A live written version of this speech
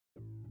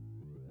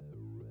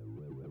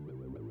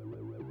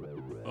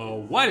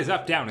What is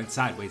up, down, and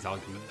sideways, all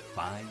you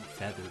fine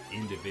feathered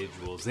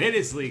individuals? It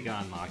is League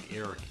Unlock.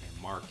 Eric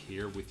and Mark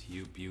here with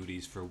you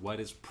beauties for what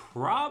is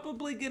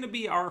probably going to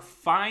be our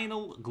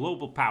final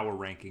global power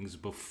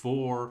rankings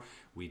before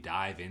we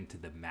dive into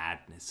the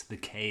madness, the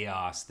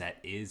chaos that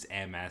is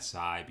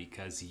MSI.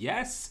 Because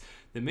yes,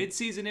 the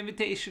midseason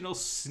invitational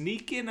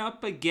sneaking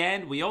up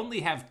again. We only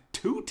have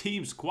 2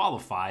 teams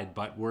qualified,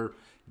 but we're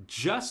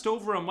just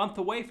over a month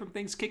away from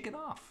things kicking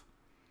off.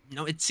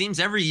 No, it seems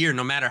every year,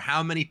 no matter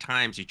how many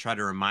times you try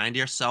to remind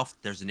yourself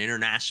there's an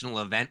international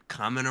event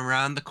coming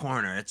around the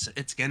corner.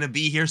 It's going to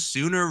be here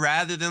sooner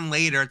rather than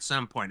later at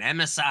some point.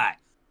 MSI,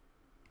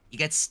 you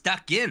get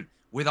stuck in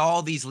with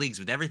all these leagues,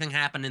 with everything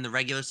happening in the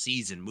regular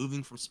season,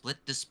 moving from split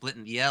to split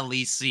in the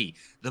LEC,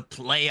 the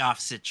playoff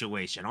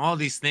situation, all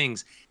these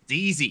things. It's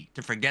easy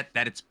to forget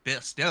that it's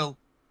still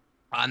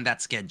on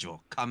that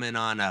schedule, coming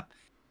on up.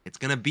 It's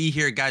going to be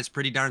here, guys,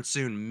 pretty darn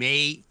soon.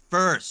 May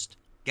 1st.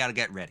 Got to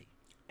get ready.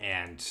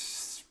 And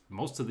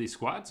most of these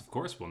squads, of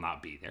course, will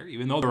not be there,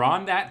 even though they're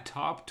on that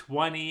top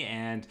 20.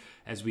 And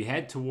as we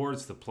head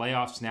towards the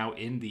playoffs now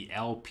in the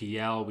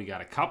LPL, we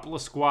got a couple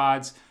of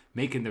squads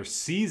making their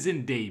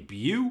season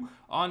debut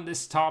on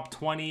this top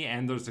 20.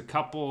 And there's a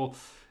couple,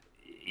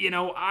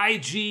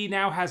 IG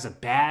now has a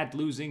bad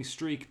losing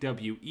streak.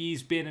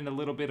 WE's been in a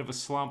little bit of a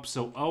slump.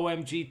 So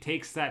OMG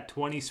takes that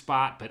 20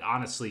 spot. But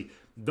honestly,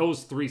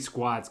 those 3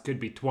 squads could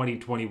be 20,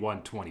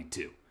 21,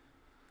 22.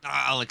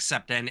 I'll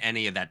accept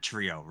any of that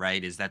trio,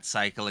 right? Is that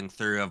cycling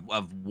through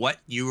of what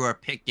you are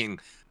picking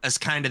as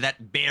kind of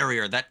that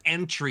barrier, that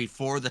entry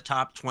for the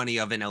top 20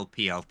 of an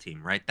LPL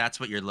team, right? That's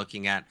what you're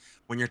looking at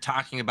when you're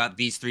talking about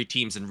these 3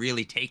 teams and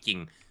really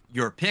taking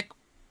your pick.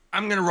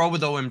 I'm going to roll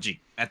with OMG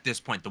at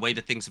this point. The way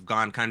that things have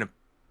gone, kind of,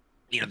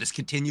 this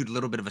continued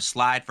little bit of a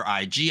slide for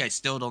IG. I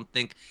still don't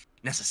think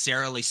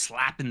necessarily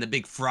slapping the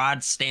big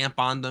fraud stamp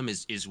on them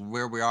is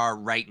where we are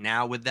right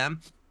now with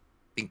them.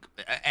 I think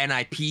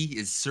NIP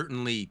is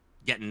certainly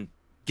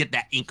get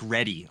that ink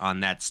ready on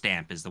that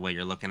stamp is the way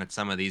you're looking at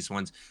some of these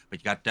ones. But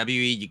you got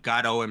WE, you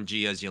got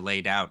OMG as you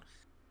laid out.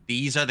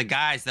 These are the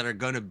guys that are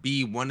going to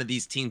be one of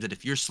these teams that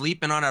if you're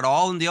sleeping on at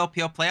all in the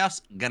LPL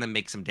playoffs, going to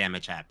make some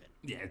damage happen.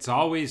 Yeah, it's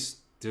always,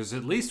 there's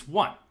at least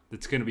one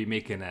that's going to be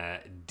making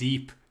a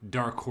deep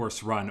dark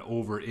horse run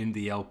over in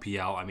the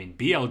LPL. I mean,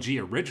 BLG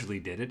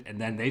originally did it,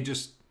 and then they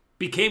just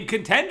became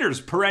contenders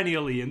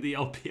perennially in the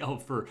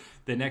LPL for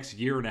the next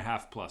year and a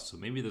half plus. So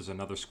maybe there's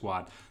another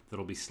squad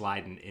that'll be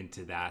sliding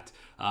into that.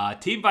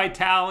 Team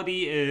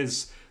Vitality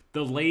is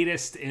the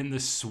latest in the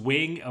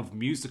swing of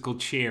musical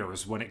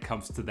chairs when it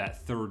comes to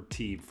that 3rd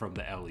team from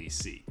the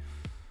LEC.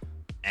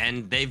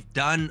 And they've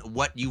done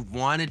what you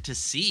wanted to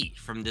see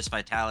from this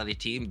Vitality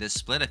team, this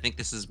split. I think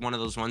this is one of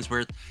those ones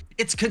where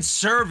it's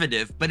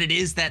conservative, but it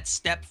is that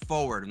step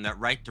forward in that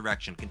right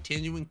direction,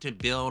 continuing to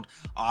build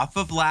off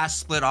of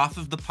last split, off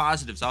of the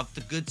positives, off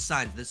the good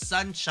signs, the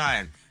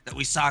sunshine that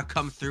we saw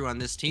come through on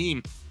this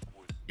team.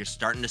 You're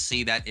starting to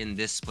see that in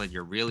this split.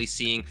 You're really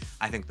seeing,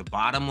 I think, the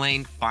bottom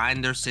lane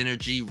find their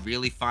synergy,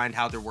 really find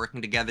how they're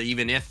working together,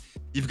 even if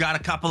you've got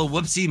a couple of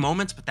whoopsie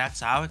moments, but that's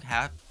how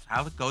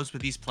it goes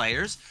with these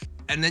players.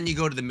 And then you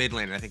go to the mid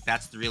lane, and I think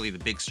that's really the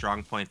big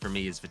strong point for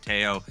me is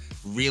Viteo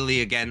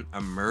really, again,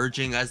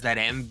 emerging as that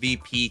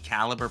MVP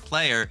caliber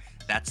player.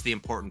 That's the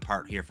important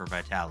part here for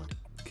Vitality.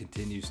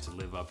 Continues to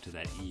live up to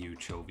that EU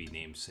Chovy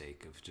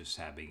namesake of just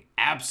having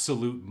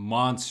absolute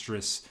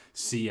monstrous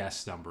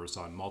CS numbers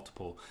on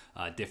multiple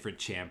different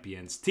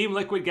champions. Team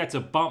Liquid gets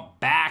a bump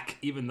back,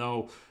 even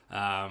though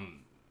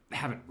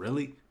haven't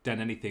really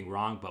done anything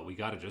wrong, but we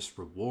got to just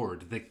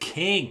reward the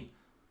king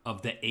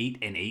of the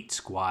 8-8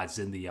 squads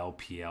in the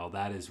LPL.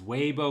 That is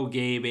Weibo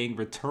Gaming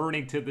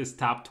returning to this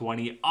top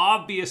 20.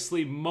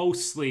 Obviously,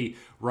 mostly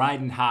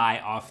riding high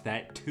off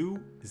that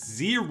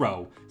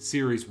 2-0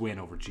 series win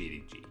over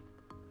GDG.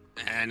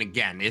 And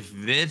again, if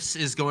this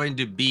is going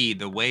to be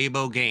the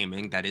Weibo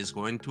Gaming that is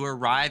going to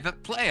arrive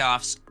at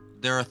playoffs,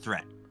 they're a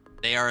threat.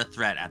 They are a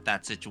threat at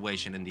that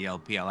situation in the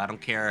LPL. I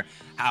don't care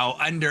how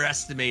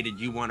underestimated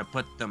you want to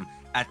put them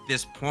at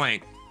this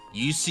point.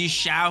 You see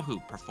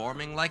Xiaohu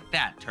performing like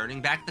that, turning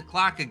back the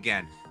clock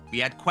again. We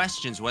had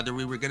questions whether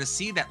we were going to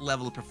see that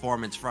level of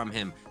performance from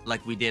him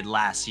like we did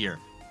last year.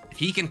 If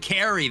he can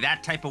carry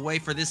that type of way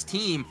for this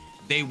team,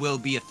 they will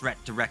be a threat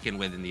to reckon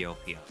with in the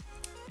LPL.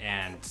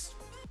 And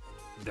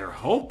they're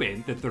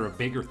hoping that they're a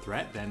bigger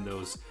threat than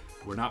those.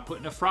 We're not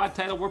putting a fraud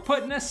title, we're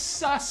putting a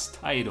sus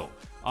title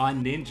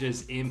on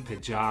Ninjas in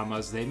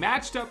Pajamas. They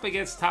matched up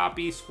against top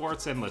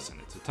eSports, and listen,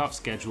 it's a tough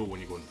schedule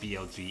when you're going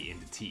BLG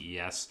into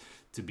TES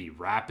to be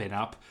wrapping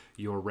up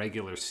your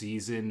regular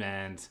season,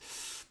 and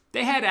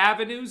they had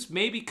avenues,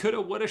 maybe coulda,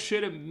 woulda,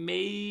 shoulda,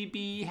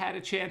 maybe had a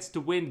chance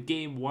to win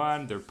game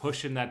 1. They're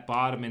pushing that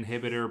bottom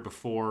inhibitor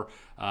before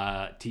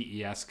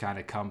TES kind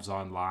of comes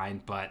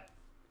online, but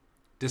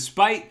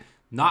despite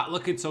not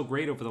looking so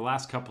great over the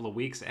last couple of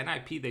weeks,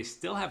 NIP, they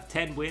still have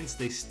 10 wins.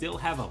 They still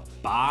have a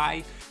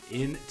bye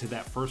into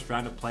that first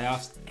round of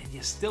playoffs, and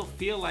you still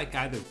feel like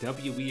either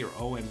WE or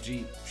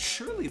OMG,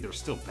 surely they're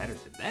still better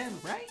than them,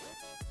 right?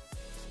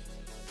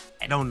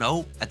 I don't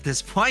know at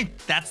this point.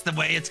 That's the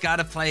way it's got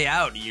to play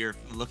out. You're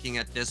looking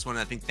at this one.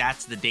 I think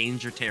that's the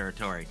danger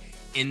territory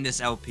in this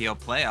LPL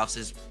playoffs.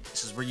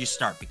 This is where you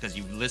start, because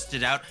you've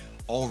listed out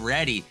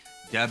already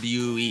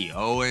WE,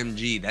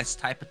 OMG, that's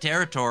type of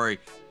territory.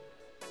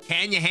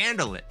 Can you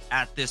handle it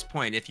at this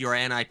point if you're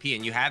NIP?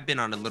 And you have been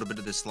on a little bit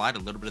of this slide, a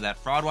little bit of that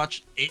fraud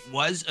watch. It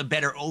was a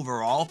better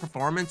overall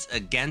performance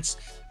against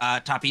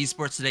Top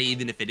Esports today,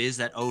 even if it is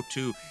that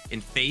 0-2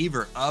 in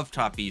favor of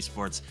Top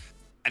Esports.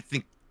 I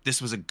think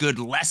this was a good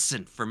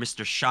lesson for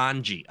Mr.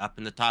 Shanji up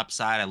in the top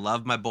side. I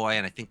love my boy,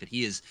 and I think that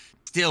he is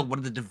still one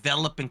of the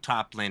developing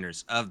top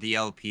laners of the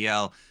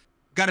LPL.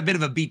 Got a bit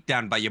of a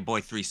beatdown by your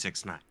boy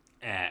 369.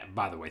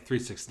 By the way,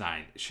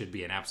 369 should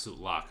be an absolute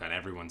lock on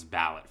everyone's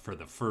ballot for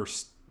the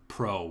first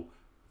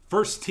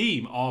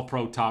team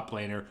all-pro top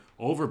laner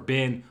over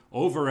Bin,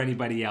 over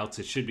anybody else.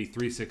 It should be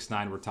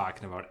 369 we're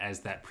talking about as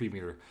that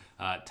premier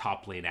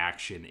top lane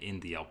action in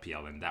the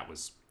LPL, and that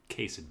was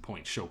case in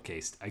point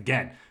showcased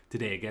again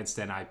today against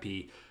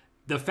NIP.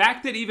 The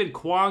fact that even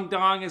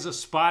Kwangdong is a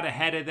spot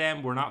ahead of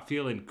them, we're not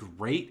feeling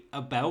great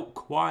about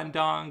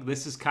Kwangdong.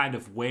 This is kind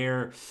of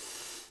where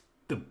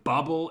the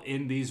bubble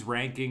in these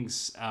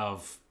rankings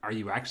of, are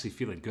you actually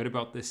feeling good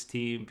about this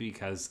team?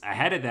 Because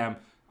ahead of them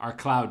are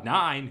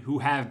Cloud9, who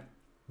have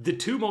the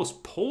two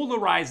most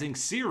polarizing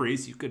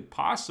series you could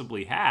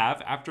possibly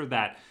have. After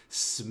that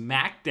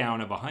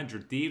smackdown of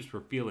 100 Thieves,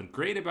 we're feeling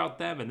great about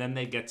them, and then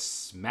they get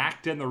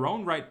smacked in their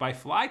own right by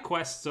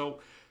FlyQuest. So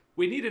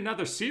we need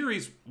another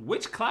series.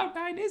 Which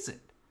Cloud9 is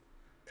it?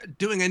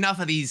 Doing enough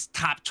of these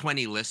top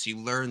 20 lists, you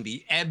learn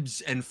the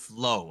ebbs and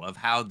flow of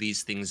how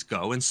these things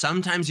go. And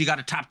sometimes you got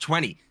a top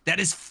 20 that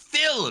is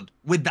filled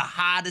with the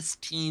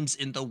hottest teams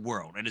in the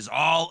world. It is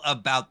all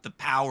about the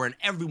power and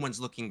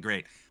everyone's looking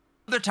great.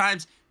 Other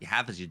times you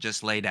have, as you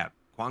just laid out,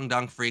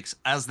 Kwangdong Freaks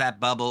as that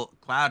bubble,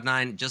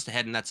 Cloud9 just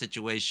ahead in that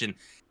situation.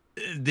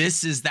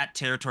 This is that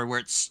territory where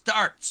it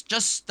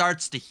just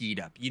starts to heat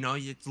up. You know,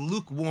 it's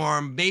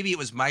lukewarm. Maybe it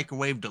was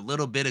microwaved a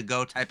little bit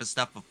ago type of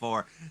stuff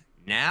before.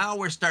 Now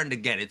we're starting to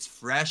get it's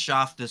fresh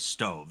off the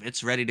stove.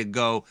 It's ready to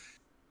go.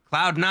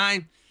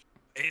 Cloud9,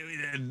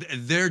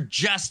 they're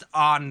just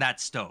on that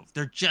stove.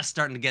 They're just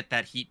starting to get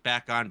that heat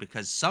back on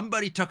because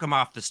somebody took them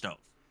off the stove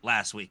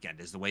last weekend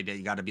is the way that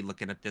you got to be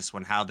looking at this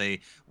one, how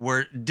they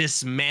were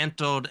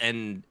dismantled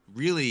and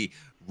really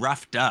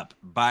roughed up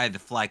by the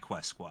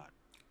FlyQuest squad.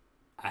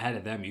 Ahead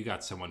of them, you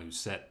got someone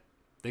who's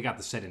they got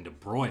the set into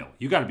broil.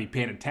 You got to be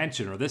paying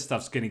attention or this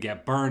stuff's going to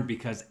get burned,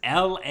 because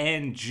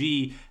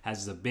LNG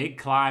has the big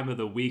climb of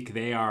the week.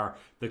 They are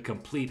the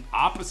complete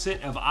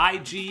opposite of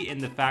IG in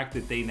the fact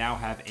that they now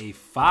have a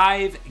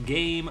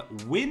 5-game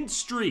win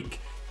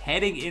streak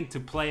heading into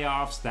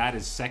playoffs. That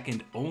is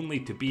second only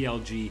to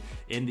BLG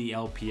in the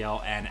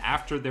LPL. And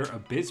after their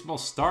abysmal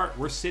start,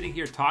 we're sitting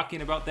here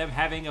talking about them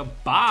having a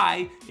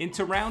bye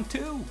into round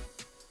 2.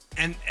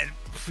 And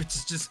which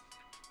is just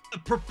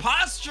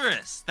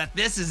preposterous that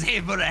this is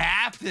able to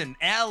happen.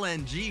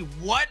 LNG,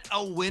 what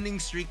a winning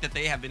streak that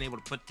they have been able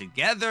to put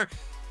together.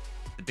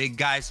 The big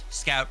guys,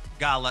 Scout,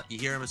 Gala, you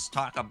hear us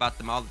talk about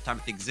them all the time.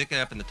 I think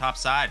Zika up in the top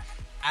side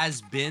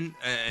has been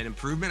an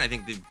improvement. I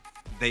think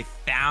they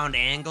found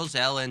angles.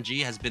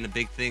 LNG has been a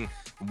big thing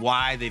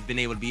why they've been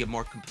able to be a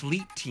more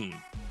complete team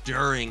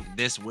during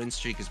this win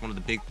streak is one of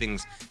the big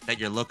things that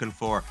you're looking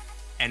for.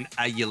 And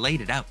you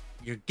laid it out.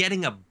 You're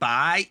getting a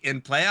bye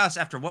in playoffs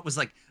after what was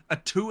like a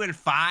 2-5,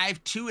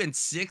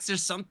 2-6 or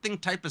something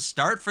type of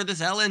start for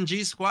this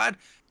LNG squad.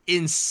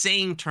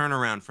 Insane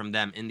turnaround from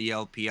them in the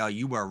LPL.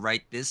 You are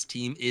right. This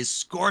team is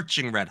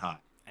scorching red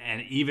hot.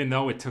 And even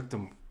though it took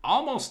them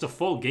almost a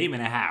full game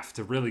and a half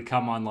to really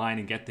come online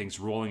and get things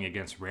rolling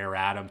against Rare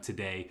Adam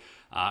today,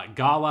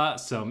 Gala,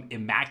 some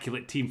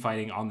immaculate team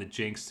fighting on the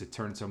Jinx to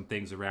turn some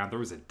things around. There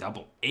was a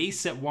double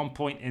ace at one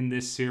point in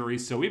this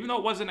series. So even though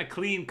it wasn't a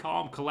clean,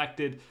 calm,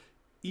 collected,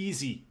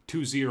 easy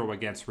 2-0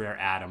 against Rare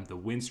Adam, the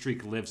win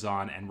streak lives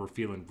on, and we're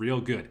feeling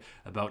real good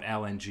about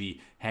LNG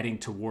heading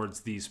towards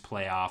these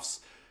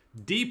playoffs.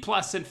 D+ and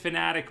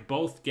Fnatic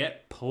both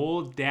get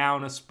pulled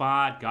down a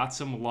spot, got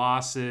some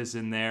losses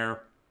in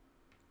their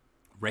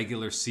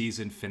regular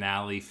season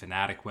finale.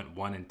 Fnatic went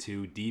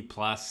 1-2. D+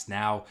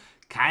 now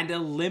kind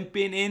of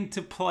limping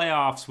into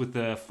playoffs with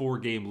a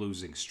 4-game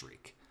losing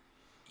streak.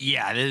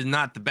 Yeah, it is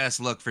not the best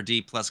look for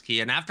D+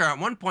 Key. And after at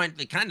one point,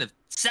 they kind of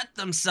set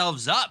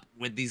themselves up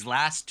with these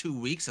last 2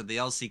 weeks of the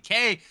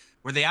LCK,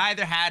 where they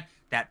either had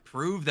that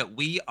prove that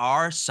we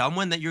are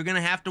someone that you're going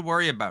to have to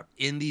worry about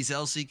in these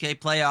LCK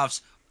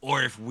playoffs,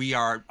 or if we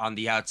are on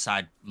the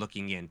outside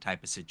looking in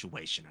type of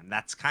situation. And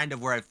that's kind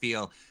of where I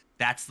feel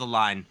that's the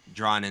line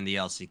drawn in the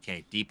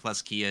LCK. D+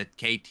 Kia,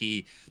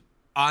 KT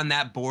on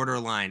that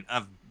borderline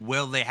of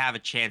will they have a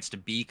chance to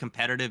be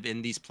competitive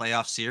in these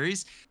playoff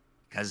series?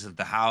 Because of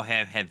how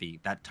heavy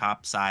that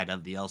top side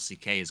of the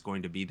LCK is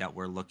going to be that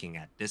we're looking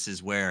at. This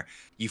is where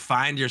you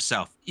find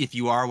yourself if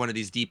you are one of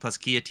these D+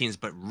 Kia teams.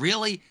 But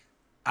really,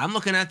 I'm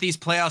looking at these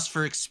playoffs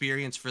for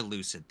experience for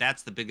Lucid.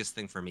 That's the biggest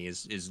thing for me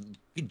is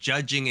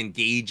judging and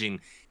gauging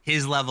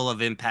his level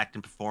of impact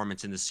and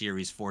performance in the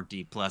series for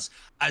D+,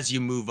 as you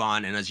move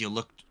on and as you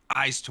look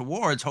eyes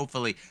towards,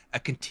 hopefully, a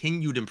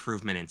continued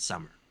improvement in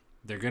summer.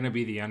 They're going to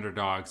be the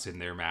underdogs in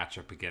their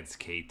matchup against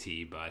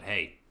KT, but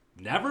hey,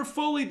 never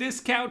fully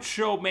discount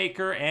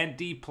Showmaker and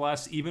D+,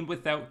 even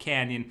without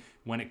Canyon,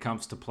 when it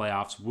comes to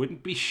playoffs.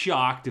 Wouldn't be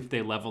shocked if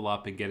they level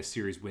up and get a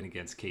series win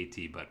against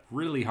KT, but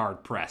really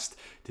hard-pressed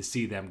to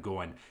see them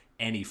going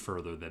any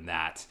further than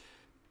that.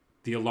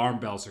 The alarm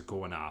bells are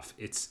going off.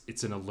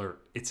 It's an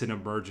alert. It's an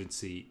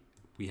emergency.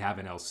 We have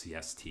an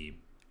LCS team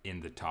in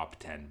the top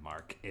 10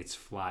 mark. It's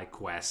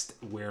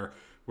FlyQuest, where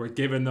we're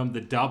giving them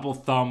the double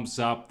thumbs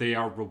up. They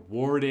are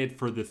rewarded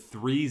for the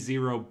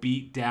 3-0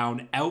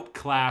 beatdown,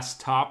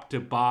 outclassed top to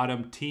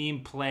bottom,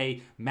 team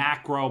play,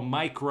 macro,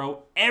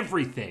 micro,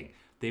 everything.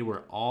 They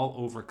were all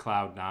over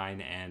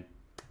Cloud9 and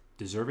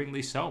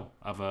deservingly so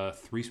of a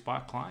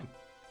 3-spot climb.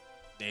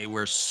 They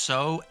were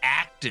so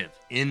active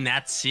in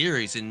that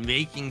series in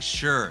making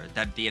sure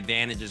that the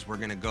advantages were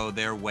going to go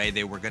their way.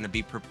 They were going to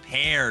be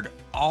prepared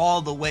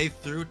all the way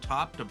through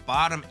top to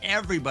bottom.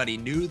 Everybody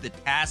knew the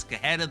task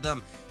ahead of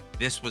them.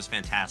 This was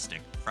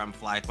fantastic from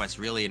FlyQuest.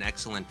 Really an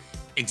excellent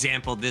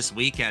example this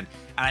weekend.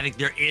 And I think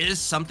there is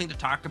something to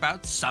talk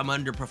about, some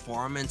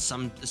underperformance,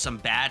 some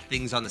bad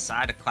things on the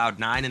side of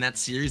Cloud9 in that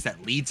series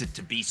that leads it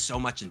to be so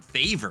much in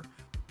favor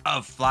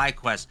of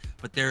FlyQuest,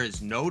 but there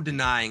is no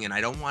denying, and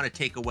I don't want to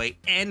take away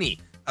any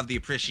of the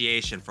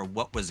appreciation for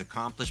what was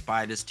accomplished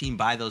by this team,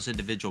 by those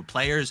individual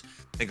players.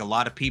 I think a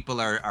lot of people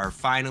are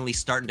finally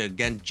starting to,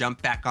 again,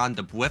 jump back on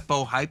the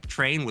Bwipo hype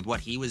train with what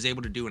he was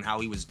able to do and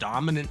how he was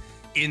dominant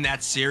in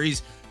that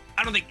series.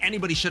 I don't think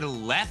anybody should have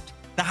left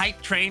the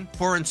hype train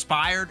for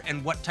Inspired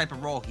and what type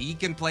of role he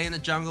can play in the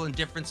jungle and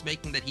difference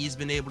making that he's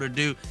been able to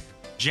do.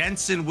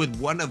 Jensen with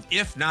one of,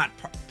 if not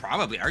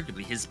probably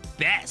arguably his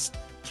best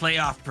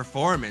playoff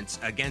performance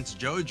against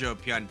Jojo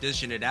Pion,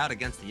 dishing it out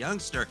against the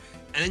youngster.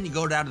 And then you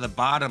go down to the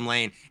bottom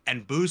lane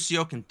and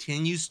Busio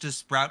continues to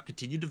sprout,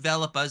 continue to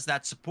develop as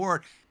that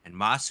support, and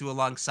Masu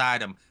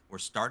alongside him. We're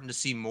starting to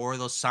see more of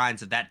those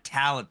signs of that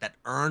talent that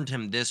earned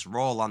him this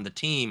role on the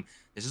team.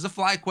 This is a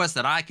FlyQuest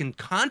that I can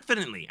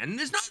confidently, and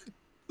there's not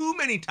too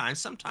many times,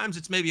 sometimes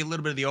it's maybe a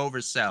little bit of the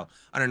oversell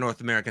on a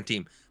North American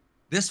team.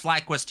 This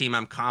FlyQuest team,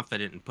 I'm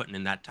confident in putting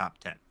in that top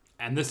 10.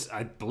 And this,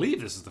 I believe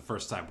this is the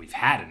first time we've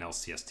had an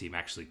LCS team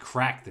actually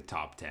crack the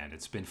top 10.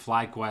 It's been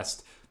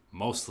FlyQuest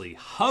mostly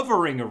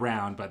hovering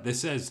around, but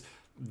this is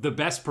the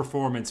best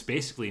performance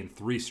basically in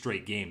 3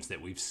 straight games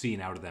that we've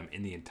seen out of them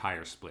in the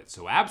entire split.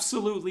 So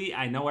absolutely,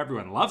 I know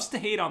everyone loves to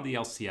hate on the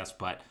LCS,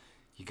 but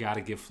you got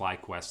to give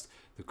FlyQuest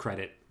the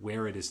credit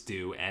where it is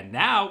due. And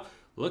now,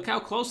 look how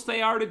close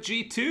they are to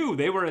G2.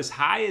 They were as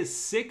high as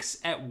 6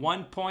 at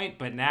one point,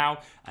 but now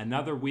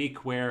another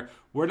week where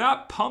we're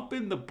not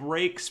pumping the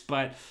brakes,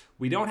 but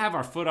we don't have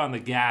our foot on the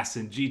gas,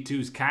 and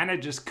G2's kind of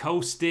just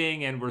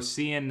coasting, and we're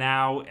seeing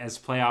now as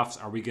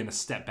playoffs, are we going to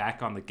step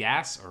back on the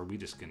gas, or are we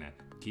just going to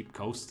keep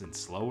coasting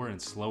slower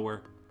and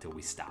slower till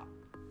we stop?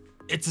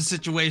 It's a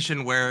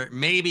situation where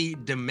maybe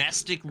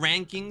domestic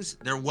rankings,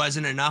 there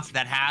wasn't enough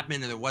that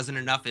happened, and there wasn't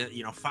enough,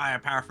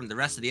 firepower from the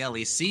rest of the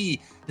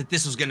LEC that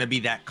this was going to be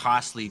that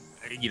costly,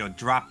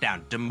 drop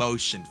down,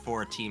 demotion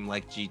for a team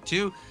like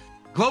G2.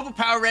 Global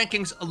power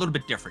rankings, a little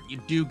bit different. You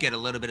do get a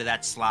little bit of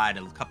that slide,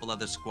 a couple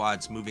other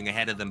squads moving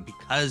ahead of them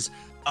because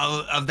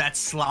of that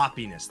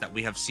sloppiness that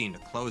we have seen to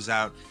close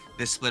out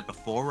this split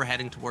before we're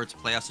heading towards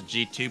playoffs at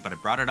G2. But I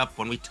brought it up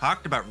when we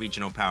talked about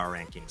regional power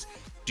rankings.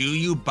 Do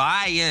you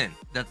buy in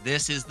that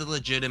this is the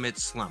legitimate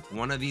slump?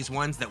 One of these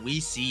ones that we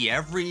see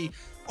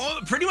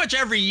pretty much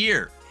every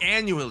year,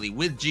 annually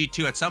with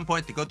G2. At some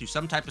point, they go through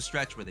some type of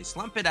stretch where they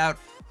slump it out,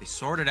 they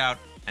sort it out,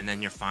 and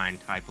then you're fine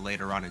type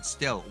later on and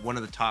still one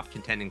of the top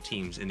contending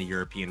teams in the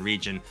European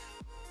region.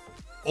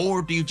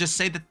 Or do you just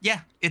say that, yeah,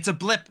 it's a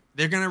blip.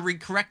 They're going to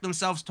correct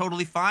themselves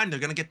totally fine. They're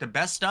going to get the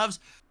best ofs.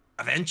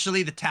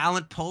 Eventually, the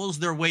talent pulls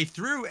their way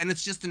through, and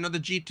it's just another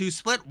G2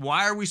 split.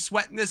 Why are we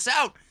sweating this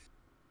out?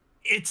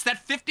 It's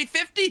that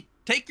 50-50.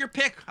 Take your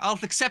pick. I'll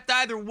accept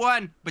either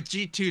one, but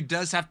G2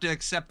 does have to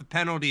accept the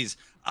penalties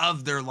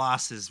of their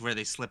losses where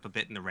they slip a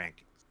bit in the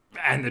rankings.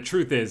 And the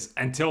truth is,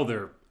 until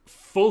they're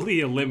fully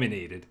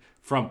eliminated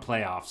from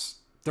playoffs,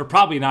 they're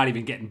probably not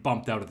even getting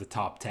bumped out of the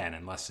top 10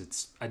 unless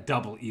it's a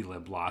double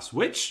ELIB loss,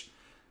 which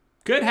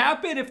could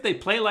happen if they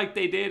play like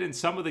they did in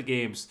some of the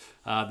games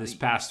this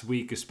past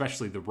week,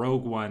 especially the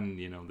Rogue one.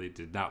 They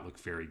did not look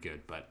very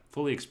good, but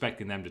fully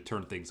expecting them to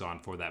turn things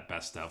on for that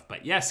best of.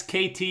 But yes,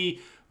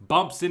 KT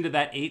bumps into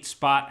that 8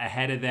 spot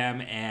ahead of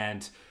them,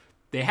 and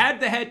they had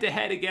the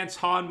head-to-head against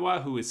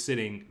Hanwha, who is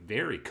sitting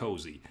very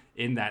cozy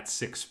in that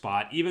 6th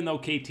spot. Even though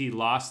KT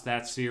lost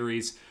that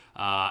series,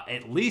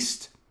 at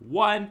least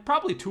one,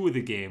 probably 2 of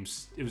the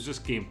games. It was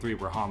just game 3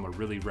 where Hanwha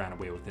really ran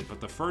away with it. But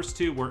the first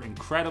 2 were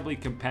incredibly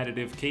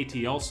competitive.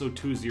 KT also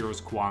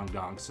 2-0s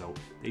Kwangdong, so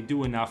they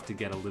do enough to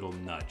get a little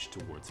nudge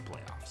towards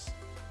playoffs.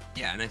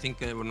 Yeah, and I think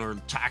when we're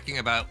talking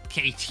about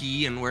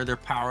KT and where their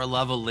power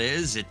level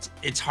is,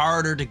 it's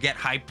harder to get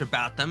hyped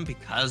about them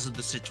because of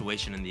the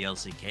situation in the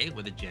LCK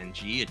with a Gen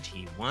G, a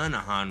T1,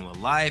 a Hanwha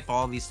Life,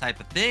 all these type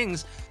of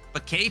things.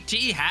 But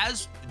KT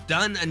has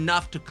done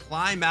enough to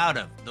climb out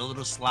of the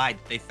little slide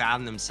they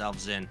found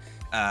themselves in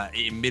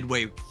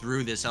midway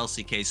through this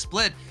LCK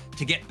split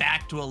to get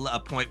back to a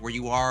point where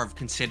you are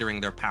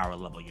considering their power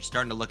level. You're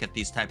starting to look at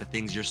these type of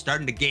things. You're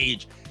starting to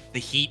gauge the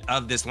heat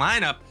of this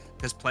lineup,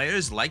 because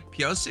players like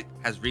Pyosik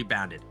has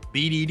rebounded.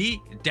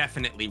 BDD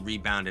definitely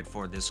rebounded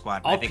for this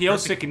squad. All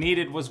Pyosik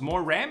needed was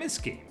more Rammus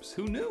games.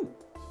 Who knew?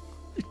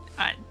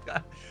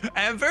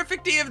 And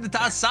Perfect D of the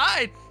top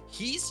side,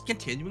 he's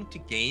continuing to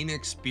gain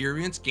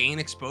experience, gain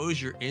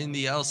exposure in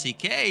the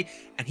LCK,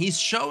 and he's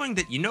showing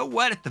that, you know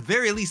what, at the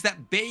very least,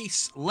 that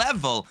base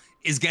level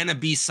is going to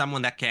be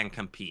someone that can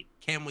compete.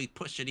 Can we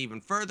push it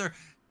even further?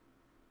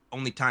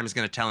 Only time is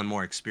going to tell, and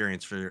more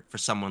experience for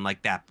someone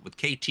like that. But with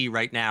KT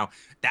right now,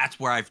 that's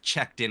where I've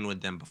checked in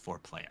with them before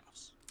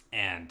playoffs.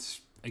 And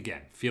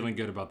again, feeling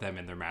good about them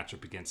in their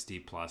matchup against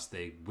D+.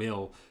 They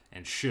will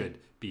and should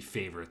be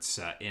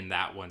favorites in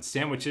that one.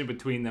 Sandwiched in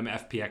between them,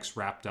 FPX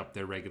wrapped up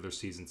their regular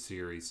season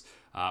series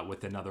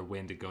with another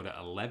win to go to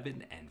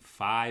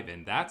 11-5,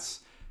 and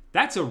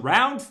that's a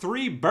round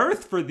 3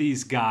 berth for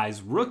these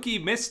guys. Rookie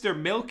Mr.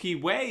 Milky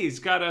Way, he's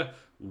got to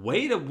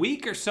wait a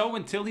week or so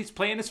until he's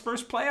playing his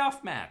first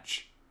playoff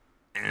match.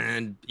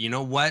 And you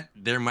know what?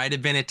 There might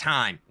have been a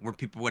time where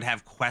people would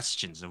have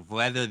questions of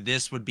whether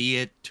this would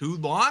be too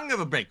long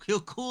of a break. He'll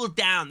cool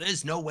down.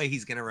 There's no way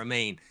he's going to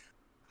remain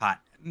hot.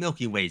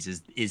 Milky Ways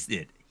is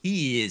it.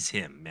 He is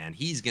him, man.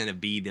 He's going to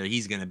be there.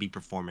 He's going to be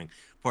performing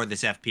for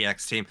this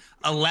FPX team.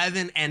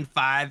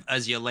 11-5,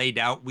 as you laid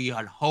out. We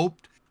had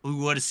hoped we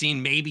would have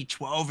seen maybe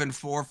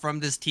 12-4 from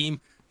this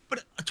team.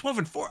 But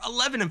 12-4,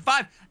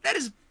 11-5, that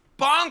is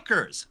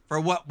bonkers for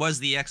what was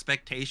the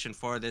expectation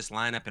for this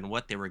lineup and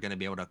what they were going to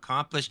be able to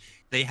accomplish.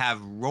 They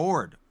have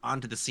roared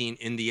onto the scene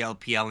in the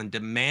LPL and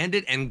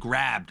demanded and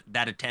grabbed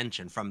that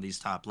attention from these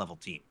top level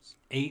teams.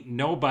 Ain't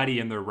nobody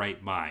in their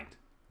right mind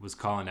was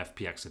calling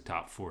FPX a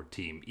top 4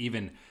 team,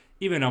 even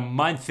a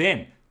month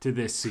in to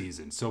this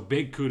season. So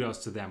big kudos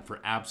to them for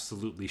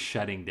absolutely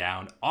shutting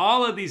down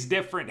all of these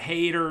different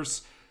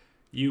haters.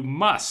 You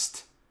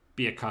must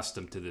be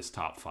accustomed to this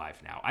top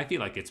 5 now. I feel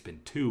like it's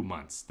been 2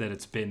 months that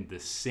it's been the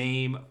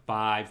same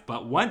 5,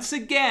 but once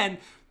again,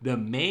 the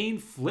main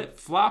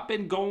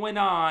flip-flopping going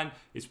on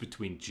is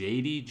between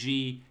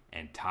JDG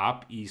and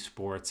Top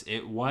Esports.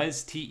 It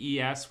was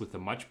TES with a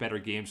much better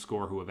game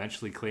score who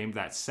eventually claimed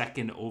that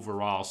second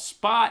overall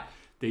spot.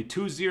 They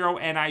 2-0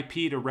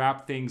 NIP to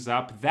wrap things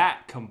up.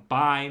 That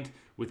combined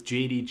with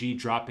JDG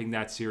dropping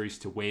that series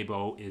to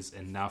Weibo is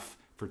enough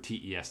for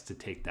TES to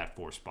take that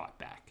 4 spot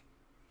back.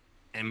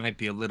 It might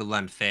be a little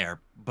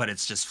unfair, but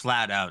it's just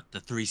flat out the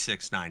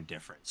 3-6-9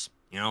 difference.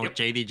 You know, Yep.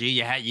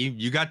 JDG,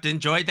 you got to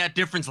enjoy that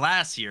difference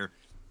last year.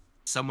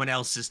 Someone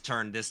else's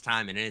turn this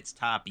time, and it's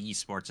Top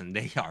Esports, and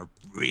they are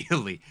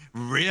really,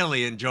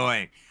 really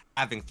enjoying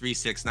having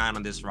 3-6-9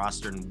 on this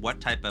roster and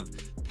what type of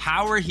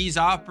power he's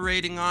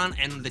operating on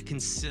and the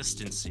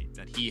consistency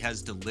that he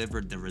has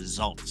delivered the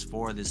results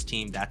for this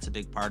team. That's a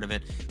big part of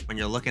it. When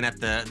you're looking at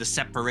the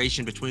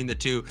separation between the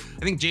two,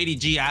 I think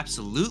JDG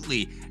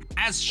absolutely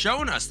has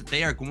shown us that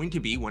they are going to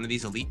be one of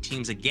these elite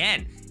teams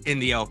again in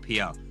the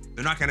LPL.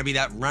 They're not going to be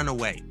that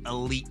runaway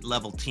elite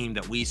level team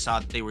that we saw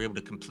that they were able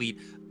to complete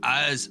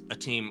as a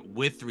team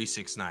with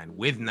 3-6-9,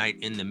 with Knight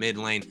in the mid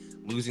lane,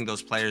 losing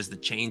those players, the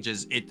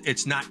changes.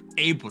 It's not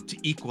able to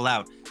equal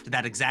out to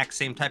that exact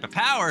same type of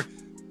power.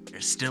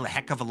 There's still a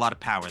heck of a lot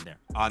of power there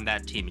on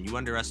that team, and you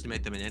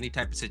underestimate them in any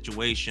type of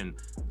situation,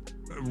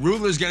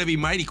 Ruler's going to be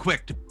mighty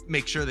quick to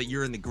make sure that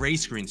you're in the gray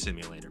screen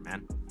simulator,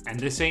 man. And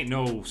this ain't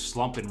no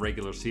slump in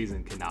regular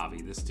season,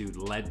 Kanavi. This dude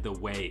led the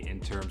way in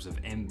terms of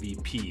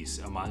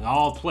MVPs among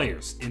all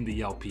players in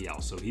the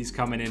LPL. So he's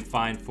coming in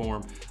fine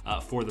form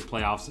for the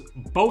playoffs.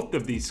 Both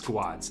of these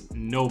squads,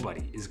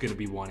 nobody is going to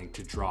be wanting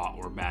to draw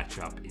or match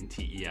up in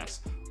TES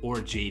or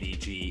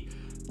JDG.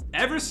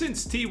 Ever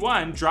since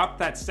T1 dropped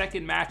that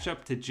second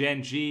matchup to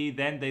Gen G,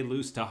 then they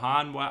lose to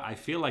Hanwha, I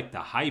feel like the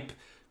hype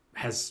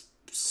has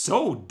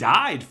so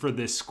died for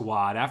this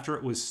squad after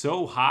it was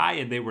so high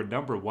and they were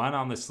number 1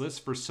 on this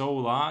list for so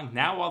long.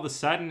 Now all of a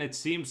sudden it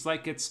seems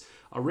like it's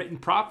a written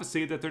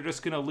prophecy that they're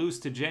just going to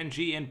lose to Gen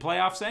G in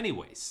playoffs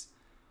anyways.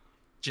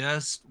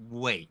 Just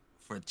wait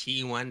for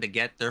T1 to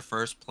get their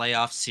first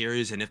playoff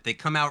series, and if they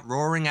come out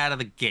roaring out of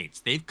the gates,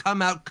 they've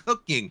come out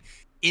cooking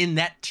in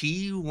that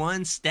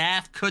T1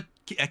 staff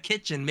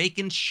kitchen,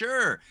 making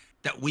sure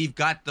that we've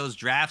got those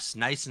drafts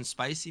nice and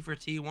spicy for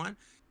T1.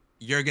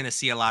 You're going to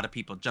see a lot of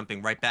people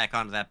jumping right back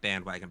onto that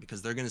bandwagon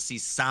because they're going to see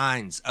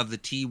signs of the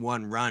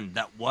T1 run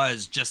that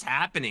was just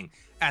happening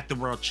at the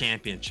World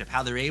Championship,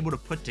 how they're able to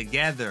put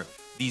together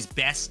these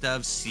best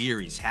of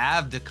series,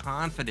 have the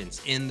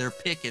confidence in their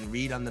pick and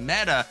read on the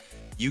meta.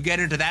 You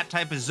get into that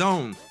type of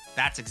zone,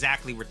 that's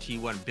exactly where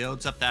T1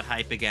 builds up that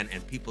hype again,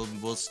 and people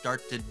will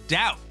start to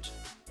doubt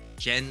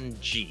Gen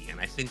G, and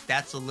I think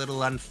that's a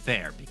little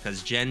unfair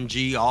because Gen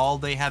G, all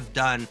they have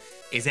done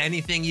is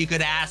anything you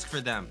could ask for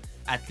them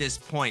at this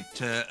point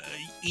to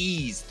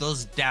ease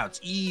those doubts,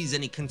 ease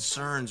any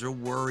concerns or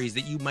worries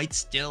that you might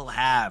still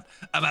have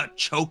about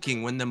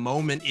choking when the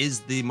moment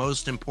is the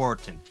most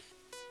important.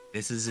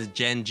 This is a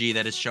Gen G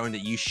that has shown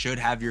that you should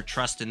have your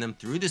trust in them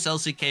through this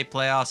LCK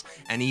playoffs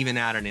and even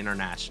at an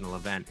international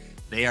event.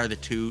 They are the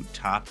 2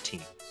 top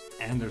teams.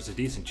 And there's a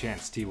decent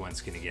chance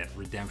T1's going to get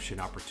redemption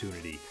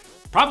opportunity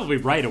probably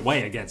right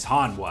away against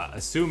Hanwha.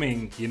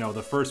 Assuming, you know,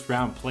 the first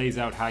round plays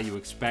out how you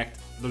expect,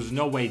 there's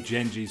no way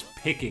Gen G's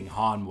picking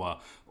Hanwha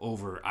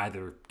over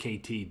either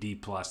KT, D+,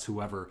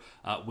 whoever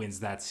wins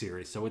that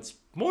series. So it's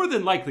more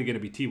than likely going to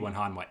be T1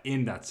 Hanwha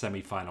in that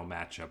semifinal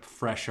matchup,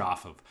 fresh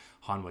off of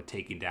Hanwha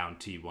taking down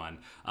T1.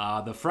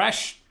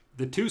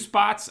 The 2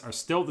 spots are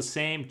still the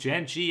same.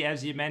 Gen G,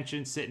 as you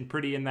mentioned, sitting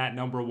pretty in that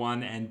number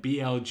 1, and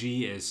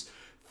BLG is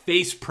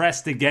face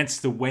pressed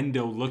against the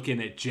window looking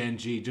at Gen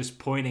G, just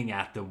pointing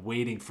at them,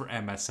 waiting for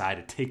MSI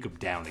to take them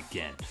down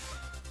again.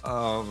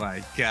 Oh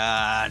my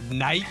god,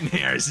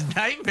 nightmares.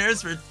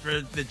 Nightmares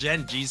for the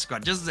Gen G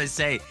squad. Just as I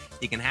say,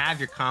 you can have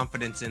your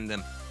confidence in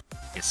them.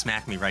 You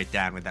smack me right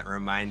down with that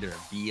reminder of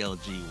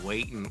BLG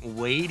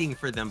waiting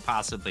for them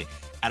possibly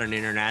at an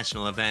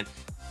international event.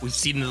 We've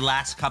seen in the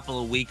last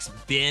couple of weeks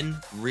Bin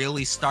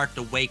really start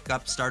to wake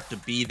up, start to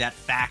be that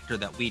factor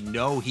that we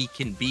know he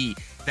can be.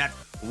 That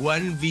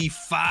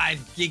 1v5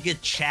 Giga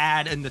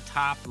Chad in the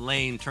top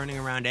lane, turning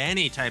around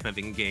any type of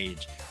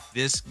engage.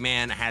 This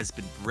man has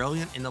been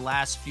brilliant in the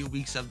last few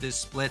weeks of this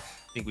split.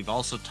 I think we've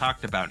also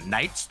talked about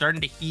Knight starting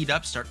to heat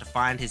up, start to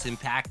find his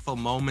impactful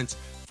moments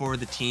for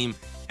the team.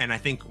 And I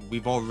think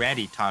we've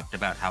already talked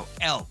about how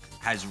Elk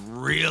has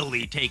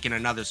really taken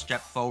another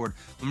step forward.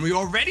 And we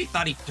already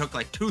thought he took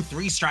like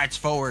 2-3 strides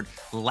forward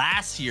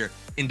last year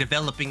in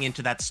developing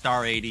into that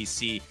star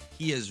ADC.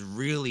 He is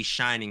really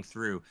shining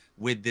through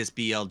with this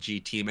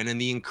BLG team and in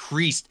the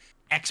increased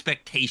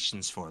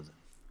expectations for them.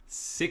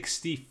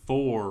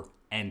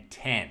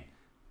 64-10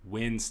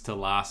 wins to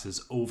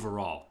losses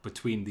overall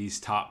between these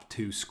top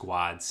 2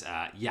 squads.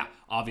 Yeah,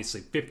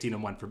 obviously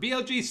 15-1 for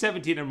BLG,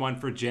 17-1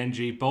 for Gen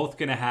G. Both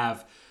going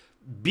to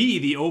be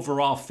the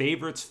overall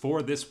favorites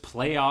for this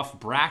playoff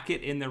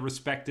bracket in their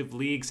respective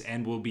leagues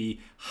and will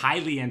be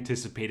highly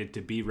anticipated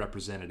to be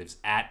representatives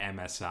at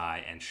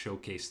MSI and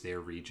showcase their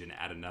region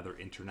at another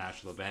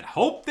international event.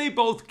 Hope they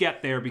both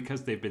get there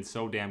because they've been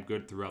so damn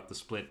good throughout the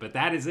split. But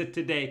that is it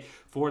today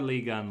for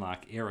League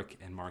Unlock. Eric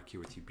and Mark here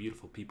with you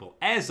beautiful people.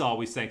 As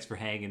always, thanks for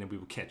hanging, and we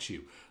will catch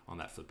you on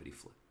that flippity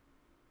flip.